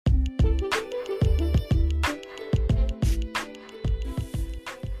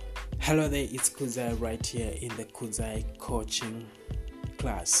Hello there, it's Kuzai right here in the Kuzai coaching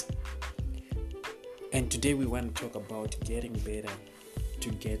class. And today we want to talk about getting better to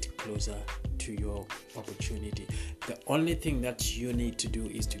get closer to your opportunity. The only thing that you need to do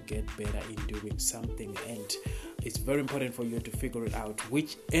is to get better in doing something, and it's very important for you to figure it out.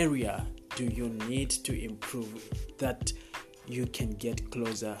 Which area do you need to improve that you can get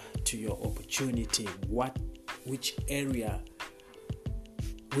closer to your opportunity? Which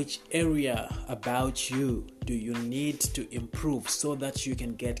area about you do you need to improve so that you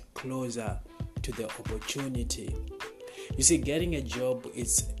can get closer to the opportunity? You see, getting a job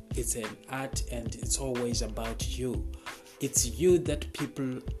it's an art, and it's always about you. It's you that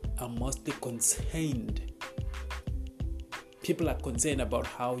people are mostly concerned. People are concerned about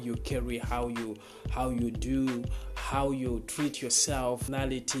how you carry, how you do, how you treat yourself,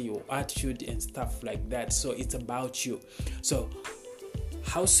 personality, your attitude and stuff like that. So it's about you. So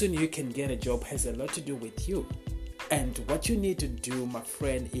how soon you can get a job has a lot to do with you. And what you need to do, my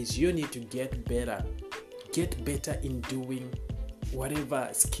friend, is you need to get better. Get better in doing whatever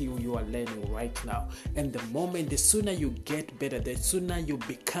skill you are learning right now. And the sooner you get better, the sooner you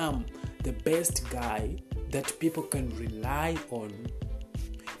become the best guy that people can rely on,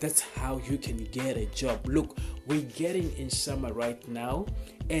 that's how you can get a job. Look, we're getting in summer right now,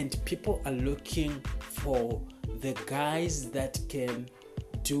 and people are looking for the guys that can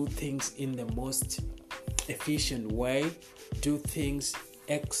do things in the most efficient way, do things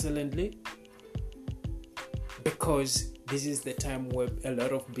excellently, because this is the time where a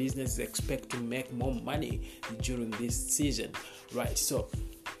lot of businesses expect to make more money during this season, right? So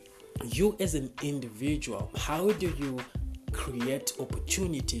you as an individual, how do you create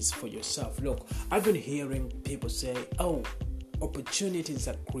opportunities for yourself? Look, I've been hearing people say, opportunities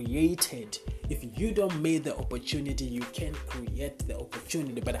are created. If you don't make the opportunity, you can't create the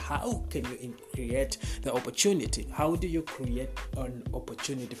opportunity. But how can you create the opportunity? How do you create an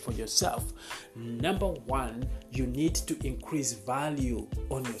opportunity for yourself? Number one, you need to increase value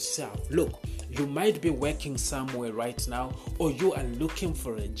on yourself. Look, you might be working somewhere right now, or you are looking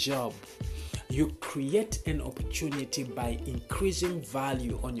for a job. You create an opportunity by increasing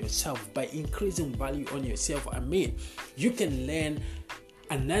value on yourself. By increasing value on yourself, I mean, you can learn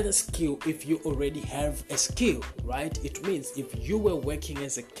another skill if you already have a skill, right? It means if you were working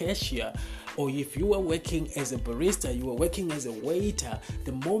as a cashier, or if you were working as a barista, you were working as a waiter,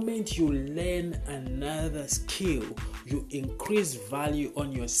 the moment you learn another skill, you increase value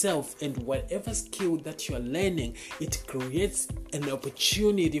on yourself, and whatever skill that you're learning, it creates an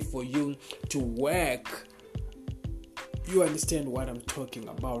opportunity for you to work. You understand what I'm talking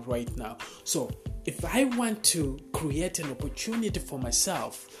about right now? So if I want to create an opportunity for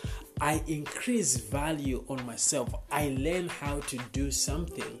myself, I increase value on myself. I learn how to do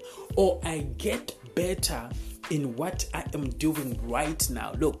something, or I get better in what I am doing right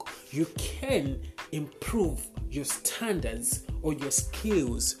now. Look, you can improve your standards or your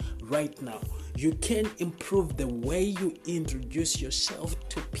skills right now. You can improve the way you introduce yourself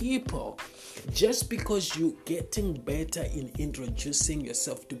to people. Just because you're getting better in introducing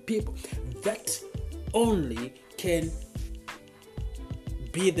yourself to people, that only can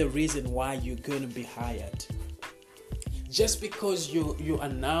be the reason why you're going to be hired. Just because you are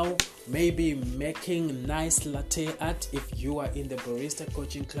now maybe making nice latte art, if you are in the barista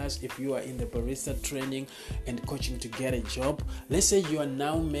coaching class, if you are in the barista training and coaching to get a job, let's say you are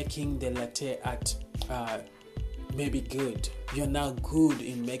now making the latte art maybe good. You're now good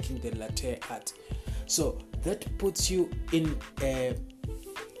in making the latte art. So that puts you in a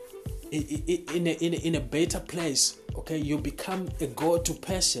better place. Okay, you become a go-to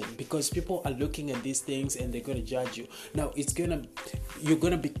person because people are looking at these things and they're gonna judge you. Now you're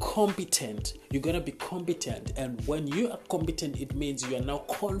gonna be competent. You're gonna be competent, and when you are competent, it means you are now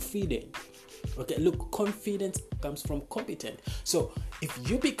confident. Okay, look, confidence comes from competent. So if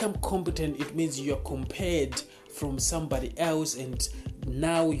you become competent, it means you're compared from somebody else, and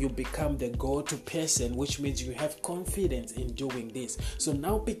now you become the go-to person, which means you have confidence in doing this. So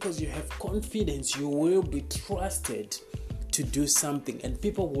now, because you have confidence, you will be trusted to do something, and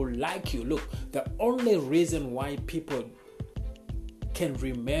people will like you. Look, the only reason why people can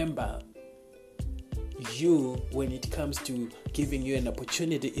remember you when it comes to giving you an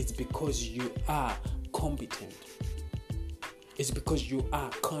opportunity is because you are competent. It's because you are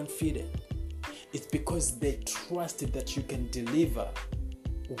confident. It's because they trust that you can deliver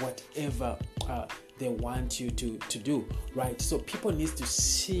whatever they want you to do, right? So people need to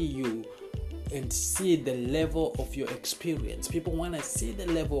see you and see the level of your experience. People want to see the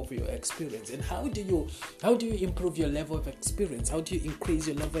level of your experience. And how do you improve your level of experience? How do you increase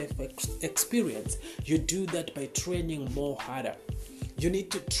your level of experience? You do that by training more harder. You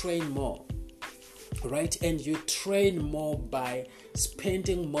need to train more, right? And you train more by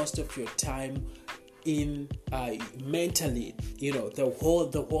spending most of your time in mentally, the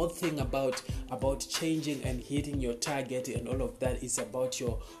whole thing about changing and hitting your target and all of that is about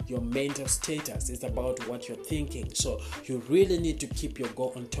your mental status. It's about what you're thinking. So you really need to keep your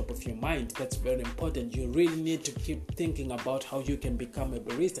goal on top of your mind. That's very important. You really need to keep thinking about how you can become a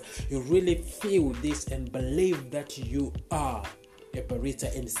barista. You really feel this and believe that you are a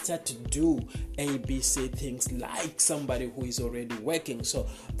barista and start to do ABC things like somebody who is already working. So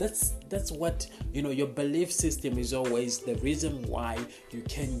that's what, your belief system is always the reason why you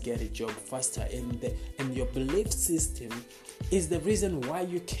can get a job faster, and your belief system is the reason why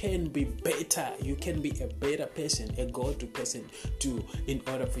you can be better. You can be a better person, a go-to person in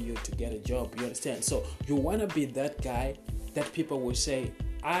order for you to get a job. You understand? So you want to be that guy that people will say,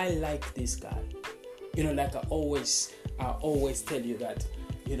 I like this guy. Like I always tell you that,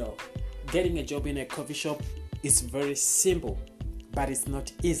 getting a job in a coffee shop is very simple, but it's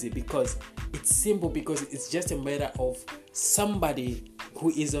not easy. Because it's simple because it's just a matter of somebody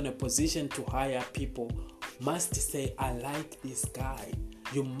who is on a position to hire people must say, I like this guy.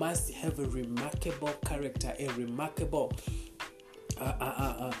 You must have a remarkable character, a remarkable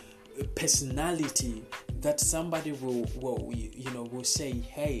personality that somebody will say,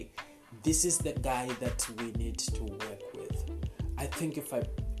 hey, this is the guy that we need to work with. I think if I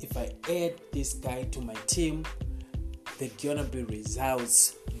add this guy to my team, there are gonna be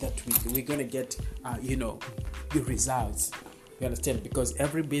results that we're gonna get. The results. You understand? Because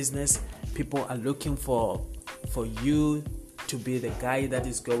every business, people are looking for you to be the guy that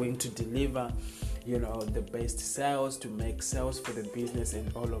is going to deliver, the best sales, to make sales for the business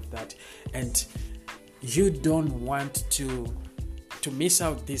and all of that. And you don't want to miss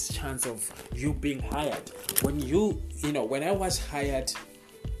out this chance of you being hired. When I was hired,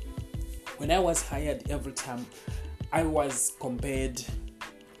 every time I was compared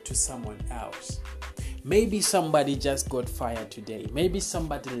to someone else. Maybe somebody just got fired today. Maybe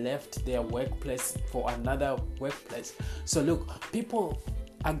somebody left their workplace for another workplace. So look, people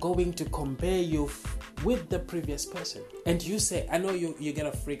are going to compare you with the previous person. And you say, I know you're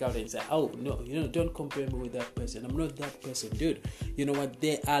going to freak out and say, oh, no, don't compare me with that person. I'm not that person, dude. You know what?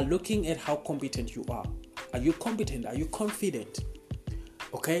 They are looking at how competent you are. Are you competent? Are you confident?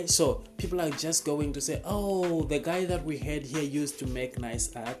 Okay, so people are just going to say, oh, the guy that we had here used to make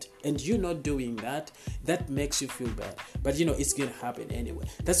nice art, and you're not doing that. That makes you feel bad. But it's going to happen anyway.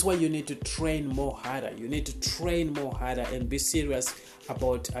 That's why you need to train more harder. You need to train more harder and be serious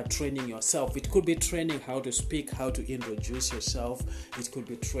about training yourself. It could be training how to speak, how to introduce yourself. It could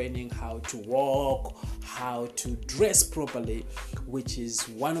be training how to walk, how to dress properly, which is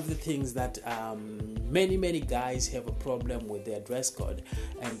one of the things that many guys have a problem with their dress code.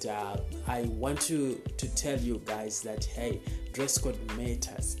 And I want to tell you guys that, hey, dress code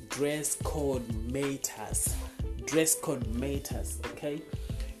matters. Dress code matters, okay?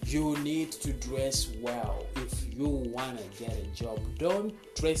 You need to dress well if you want to get a job. Don't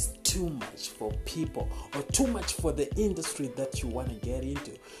dress too much for people or too much for the industry that you want to get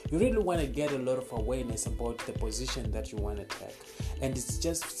into. You really want to get a lot of awareness about the position that you want to take. And it's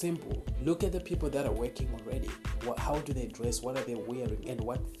just simple. Look at the people that are working already. How do they dress? What are they wearing? And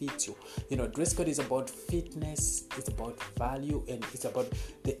what fits you? Dress code is about fitness. It's about value, and it's about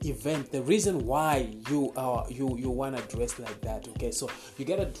the event. The reason why you want to dress like that. Okay, so you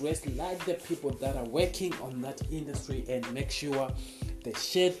gotta dress like the people that are working on that industry, and make sure the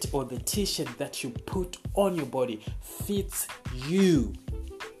shirt or the t-shirt that you put on your body fits you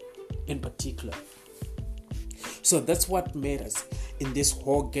in particular. So that's what matters in this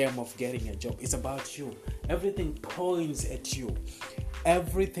whole game of getting a job. It's about you. Everything points at you.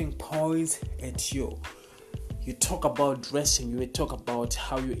 You talk about dressing. You talk about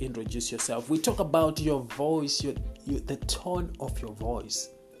how you introduce yourself. We talk about your voice, the tone of your voice.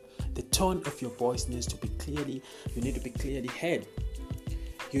 The tone of your voice needs to be clearly. You need to be clearly heard.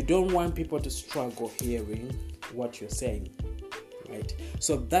 You don't want people to struggle hearing what you're saying. Right?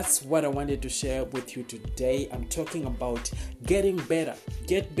 So that's what I wanted to share with you today. I'm talking about getting better.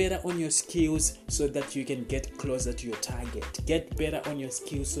 Get better on your skills so that you can get closer to your target. Get better on your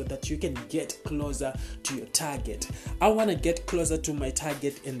skills so that you can get closer to your target. I want to get closer to my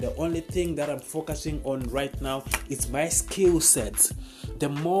target, and the only thing that I'm focusing on right now is my skill sets. The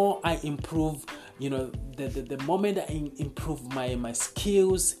more I improve the moment I improve my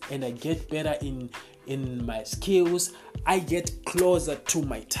skills and I get better in my skills, I get closer to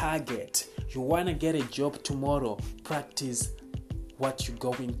my target. You want to get a job tomorrow, practice what you're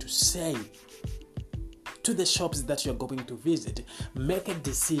going to say to the shops that you're going to visit. Make a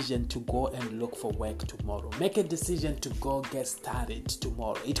decision to go and look for work tomorrow. Make a decision to go get started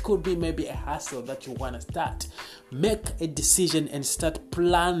tomorrow. It could be maybe a hustle that you want to start. Make a decision and start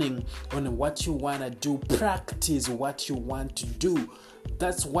planning on what you want to do. Practice what you want to do.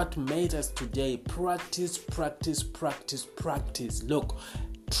 That's what matters today. Practice, practice, practice, practice. Look,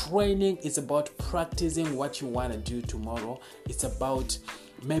 training is about practicing what you want to do tomorrow. It's about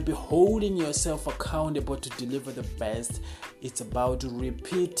maybe holding yourself accountable to deliver the best. It's about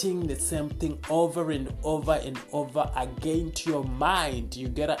repeating the same thing over and over and over again to your mind. You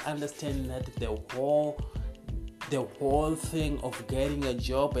gotta understand that the whole thing of getting a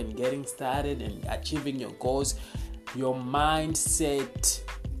job and getting started and achieving your goals, your mindset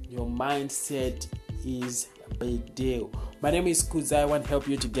is a big deal. My name is Kuzai. I want to help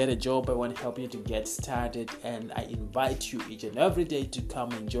you to get a job. I want to help you to get started. And I invite you each and every day to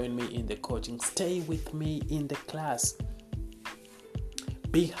come and join me in the coaching. Stay with me in the class.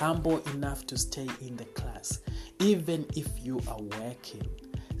 Be humble enough to stay in the class. Even if you are working,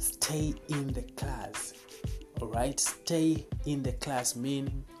 stay in the class. Alright? Stay in the class,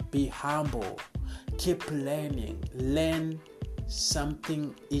 meaning be humble. Keep learning. Learn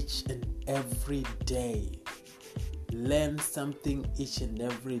something each and every day. Learn something each and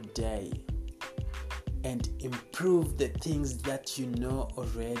every day and improve the things that you know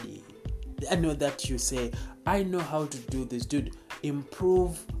already. I know that you say, I know how to do this. Dude,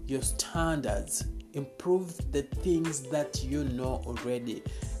 improve your standards. Improve the things that you know already.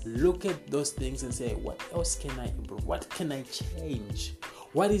 Look at those things and say, what else can I improve? What can I change?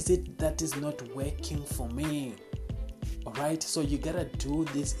 What is it that is not working for me? Alright, so you gotta do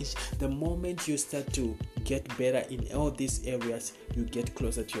this. The moment you start to get better in all these areas, you get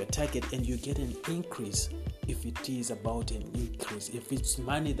closer to your target and you get an increase. If it is about an increase, if it's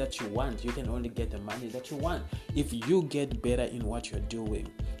money that you want, you can only get the money that you want if you get better in what you're doing.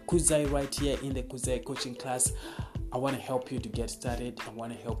 Kuzai right here in the Kuzai coaching class. I want to help you to get started. I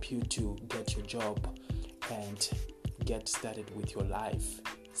want to help you to get your job and get started with your life.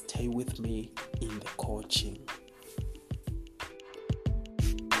 Stay with me in the coaching.